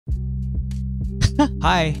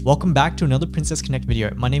Hi, welcome back to another Princess Connect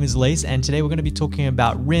video. My name is Lace, and today we're going to be talking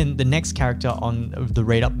about Rin, the next character on the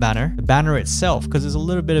Rate Up banner. The banner itself, because there's a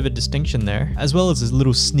little bit of a distinction there, as well as this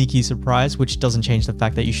little sneaky surprise, which doesn't change the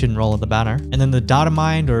fact that you shouldn't roll on the banner. And then the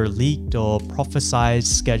Datamined or leaked or prophesized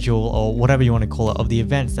schedule or whatever you want to call it of the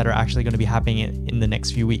events that are actually going to be happening in the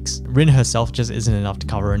next few weeks. Rin herself just isn't enough to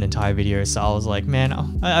cover an entire video, so I was like, man,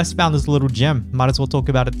 I found this little gem. Might as well talk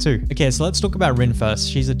about it too. Okay, so let's talk about Rin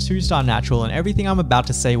first. She's a 2-star natural, and everything I'm about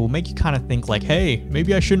to say will make you kind of think like, hey,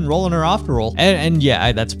 maybe I shouldn't roll on her after all. And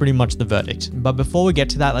yeah, that's pretty much the verdict. But before we get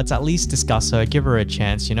to that, let's at least discuss her, give her a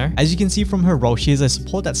chance, you know? As you can see from her role, she is a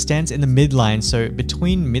support that stands in the mid line, so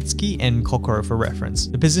between Mitsuki and Kokoro for reference.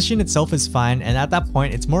 The position itself is fine, and at that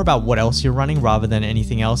point, it's more about what else you're running rather than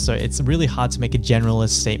anything else, so it's really hard to make a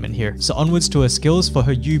generalist statement here. So onwards to her skills. For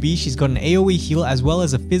her UB, she's got an AoE heal as well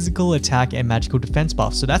as a physical attack and magical defense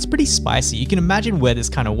buff, so that's pretty spicy. You can imagine where this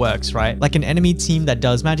kind of works, right? Like an enemy team that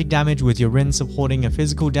does magic damage with your Rin supporting a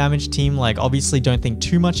physical damage team, like obviously don't think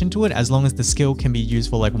too much into it. As long as the skill can be used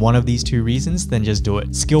for like one of these two reasons, then just do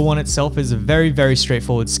it. Skill 1 itself is a very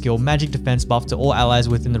straightforward skill, magic defense buff to all allies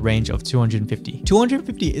within the range of 250.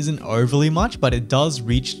 250 isn't overly much, but it does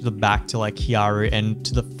reach to the back to like Kiaru, and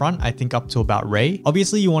to the front I think up to about Rei.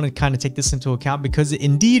 Obviously you want to kind of take this into account because it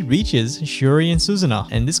indeed reaches Shuri and Suzuna,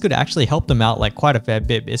 and this could actually help them out like quite a fair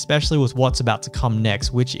bit, especially with what's about to come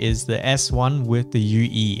next, which is the S1 with the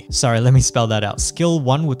UE. Sorry, let me spell that out. Skill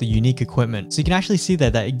 1 with the unique equipment. So you can actually see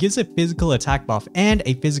there that it gives a physical attack buff and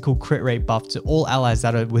a physical crit rate buff to all allies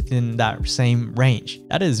that are within that same range.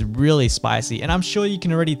 That is really spicy, and I'm sure you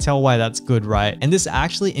can already tell why that's good, right? And this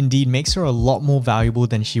actually indeed makes her a lot more valuable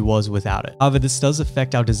than she was without it. However, this does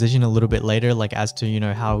affect our decision a little bit later, like as to, you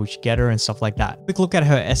know, how we should get her and stuff like that. Quick look at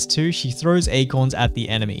her S2, she throws acorns at the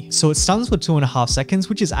enemy. So it stuns for 2.5 seconds,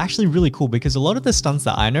 which is actually really cool because a lot of the stuns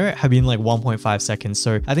that I know have been like 1.5 seconds.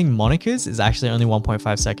 So I think Monica's is actually only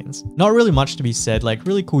 1.5 seconds. Not really much to be said, like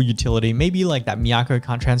really cool utility. Maybe like that Miyako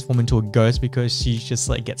can't transform into a ghost because she just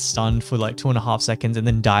like gets stunned for like 2.5 seconds and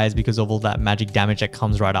then dies because of all that magic damage that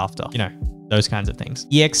comes right after, you know, those kinds of things.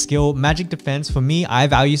 EX skill, magic defense. For me, I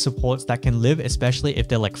value supports that can live, especially if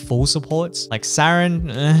they're like full supports. Like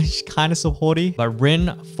Saren, she's kind of supporty, but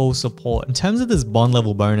Rin, full support. In terms of this bond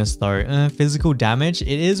level bonus though, physical damage, it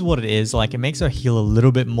is what it is. Like it makes her heal a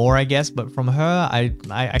little bit more, I guess, but from her,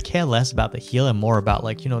 I care less about the heal and more about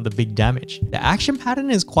like, you know, the big damage. The action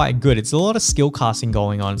pattern is quite good. It's a lot of skill casting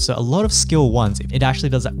going on. So a lot of skill 1s. It actually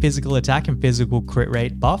does that physical attack and physical crit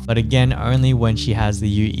rate buff, but again, only when she has the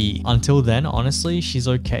UE. Until then, honestly, she's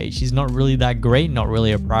okay. She's not really that great, not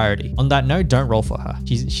really a priority. On that note, don't roll for her.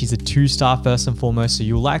 She's a 2-star first and foremost, so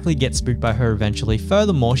you'll likely get spooked by her eventually.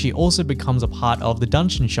 Furthermore, she also becomes a part of the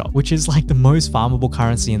dungeon shop, which is like the most farmable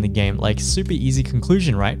currency in the game. Like super easy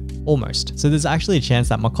conclusion, right? Almost. So there's actually a chance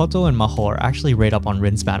that Makoto and Maho are actually Rate Up on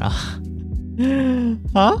Rin's banner.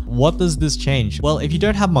 Huh? What does this change? Well, if you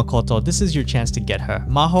don't have Makoto, this is your chance to get her.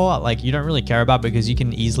 Maho, like, you don't really care about because you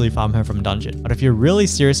can easily farm her from dungeon. But if you're really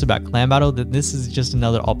serious about clan battle, then this is just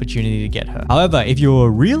another opportunity to get her. However, if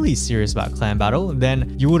you're really serious about clan battle,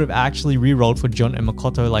 then you would have actually re-rolled for Jun and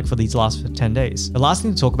Makoto like for these last 10 days. The last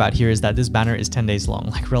thing to talk about here is that this banner is 10 days long,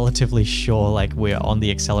 like relatively sure, like we're on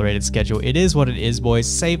the accelerated schedule. It is what it is, boys.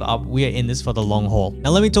 Save up. We are in this for the long haul.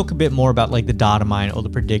 Now let me talk a bit more about like the data mine or the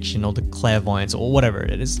prediction or the clairvoyance or whatever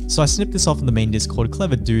it is. So I snipped this off in the main Discord.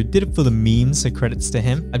 Clever dude, did it for the memes, so credits to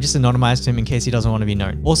him. I've just anonymized him in case he doesn't want to be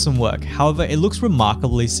known. Awesome work. However, it looks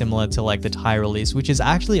remarkably similar to like the Thai release, which is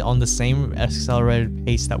actually on the same accelerated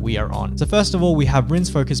pace that we are on. So first of all, we have Rin's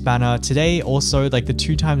focus banner. Today also, like the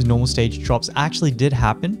 2 times normal stage drops actually did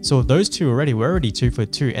happen. So those two already, we're already 2 for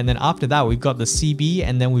 2. And then after that, we've got the CB,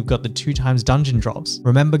 and then we've got the 2 times dungeon drops.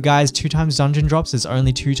 Remember guys, 2 times dungeon drops is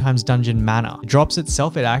only 2 times dungeon mana. The drops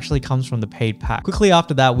itself, it actually comes from the paid pack. Quickly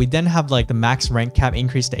after that, we then have like the max rank cap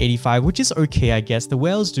increase to 85, which is okay, I guess. The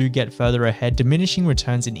whales do get further ahead. Diminishing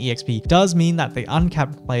returns in EXP does mean that the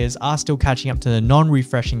uncapped players are still catching up to the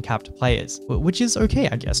non-refreshing capped players, which is okay,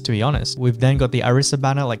 I guess, to be honest. We've then got the Arisa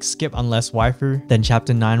banner, like skip unless waifu, then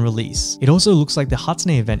chapter 9 release. It also looks like the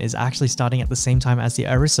Hatsune event is actually starting at the same time as the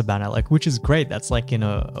Arisa banner, like, which is great. That's like in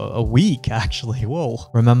a week actually. Whoa.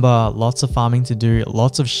 Remember, lots of farming to do,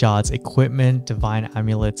 lots of shards, equipment, divine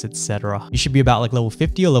amulets, etc. You should be about like level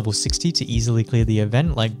 50 or level 60 to easily clear the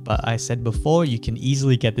event. But I said before, you can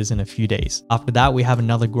easily get this in a few days. After that, we have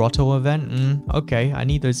another grotto event. Okay, I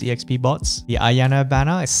need those EXP bots. The Ayana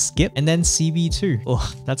banner, skip, and then CB2.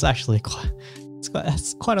 Oh, that's actually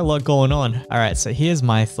That's quite a lot going on. All right, so here's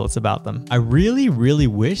my thoughts about them. I really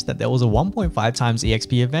wish that there was a 1.5 times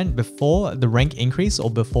EXP event before the rank increase or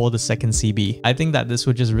before the second CB. I think that this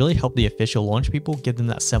would just really help the official launch people, give them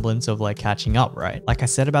that semblance of like catching up, right? Like I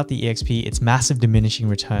said about the EXP, it's massive diminishing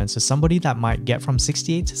returns. So somebody that might get from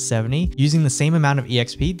 68 to 70 using the same amount of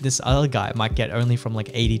EXP, this other guy might get only from like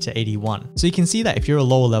 80 to 81. So you can see that if you're a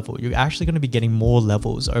lower level, you're actually going to be getting more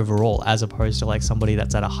levels overall as opposed to like somebody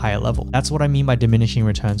that's at a higher level. That's what I mean by diminishing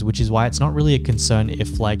returns, which is why it's not really a concern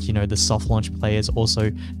if like, you know, the soft launch players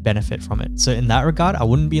also benefit from it. So in that regard, I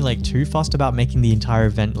wouldn't be like too fussed about making the entire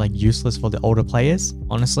event like useless for the older players.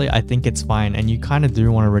 Honestly, I think it's fine. And you kind of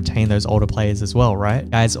do want to retain those older players as well, right?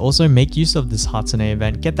 Guys, also make use of this Hatsune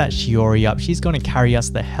event. Get that Shiori up. She's going to carry us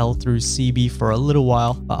the hell through CB for a little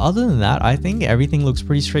while. But other than that, I think everything looks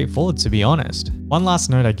pretty straightforward, to be honest. One last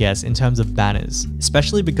note, I guess, in terms of banners,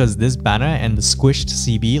 especially because this banner and the squished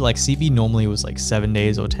CB, like CB normally was like 7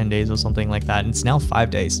 days or 10 days or something like that, and it's now 5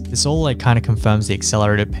 days. This all like kind of confirms the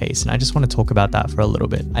accelerated pace, and I just want to talk about that for a little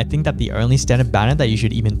bit. I think that the only standard banner that you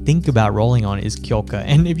should even think about rolling on is Kyoka,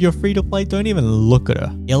 and if you're free to play, don't even look at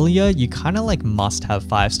her. Ilya, you kind of like must have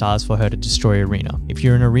 5 stars for her to destroy Arena. If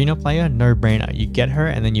you're an Arena player, no brainer. You get her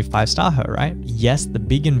and then you 5-star her, right? Yes, the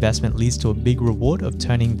big investment leads to a big reward of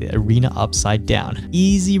turning the Arena upside down.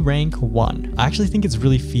 Easy rank 1. I actually think it's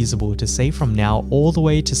really feasible to say from now all the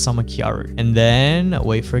way to Summer Kyaru. And then,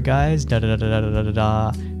 wait for it guys,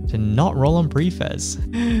 to not roll on Prifes.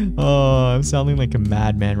 Oh, I'm sounding like a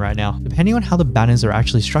madman right now. Depending on how the banners are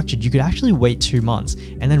actually structured, you could actually wait 2 months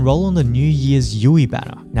and then roll on the New Year's Yui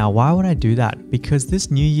banner. Now, why would I do that? Because this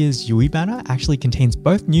New Year's Yui banner actually contains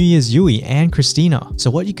both New Year's Yui and Christina. So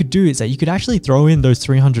what you could do is that you could actually throw in those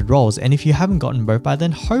 300 rolls, and if you haven't gotten both by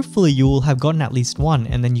then, hopefully you will have gotten at least one,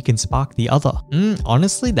 and then you can spark the other.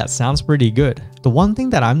 Honestly, that sounds pretty good. The one thing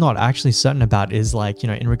that I'm not actually certain about is like, you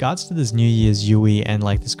know, in regards to this New Year's Yui and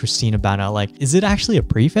like this Christina banner, like, is it actually a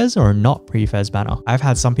Prifes or a not Prifes banner? I've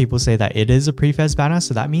had some people say that it is a Prifes banner,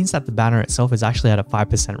 so that means that the banner itself is actually at a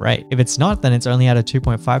 5% rate. If it's not, then it's only at a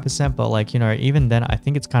 2.5%, but like, you know, even then, I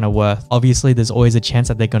think it's kind of worth. Obviously, there's always a chance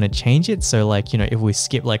that they're going to change it, so like, you know, if we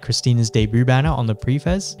skip like Christina's debut banner on the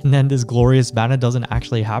Prifes, and then this glorious banner doesn't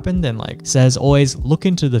actually happen, then like, says always, look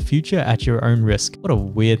into the future at your own risk. What a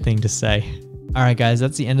weird thing to say. Alright guys,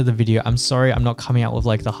 that's the end of the video. I'm sorry I'm not coming out with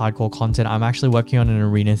like the hardcore content. I'm actually working on an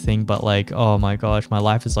arena thing, but like, oh my gosh, my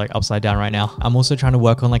life is like upside down right now. I'm also trying to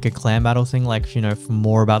work on like a clan battle thing, like, you know, for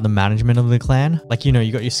more about the management of the clan. Like, you know,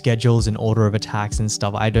 you got your schedules and order of attacks and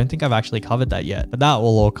stuff. I don't think I've actually covered that yet, but that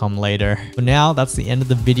will all come later. For now, that's the end of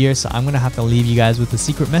the video, so I'm gonna have to leave you guys with a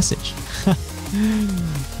secret message.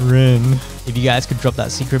 Rin. If you guys could drop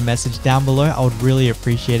that secret message down below, I would really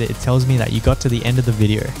appreciate it. It tells me that you got to the end of the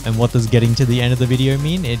video. And what does getting to the end of the video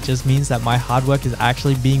mean? It just means that my hard work is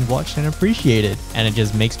actually being watched and appreciated. And it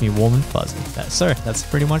just makes me warm and fuzzy. So that's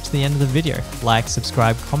pretty much the end of the video. Like,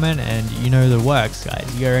 subscribe, comment, and you know the works,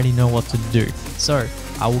 guys. You already know what to do. So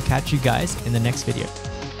I will catch you guys in the next video.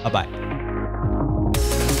 Bye-bye.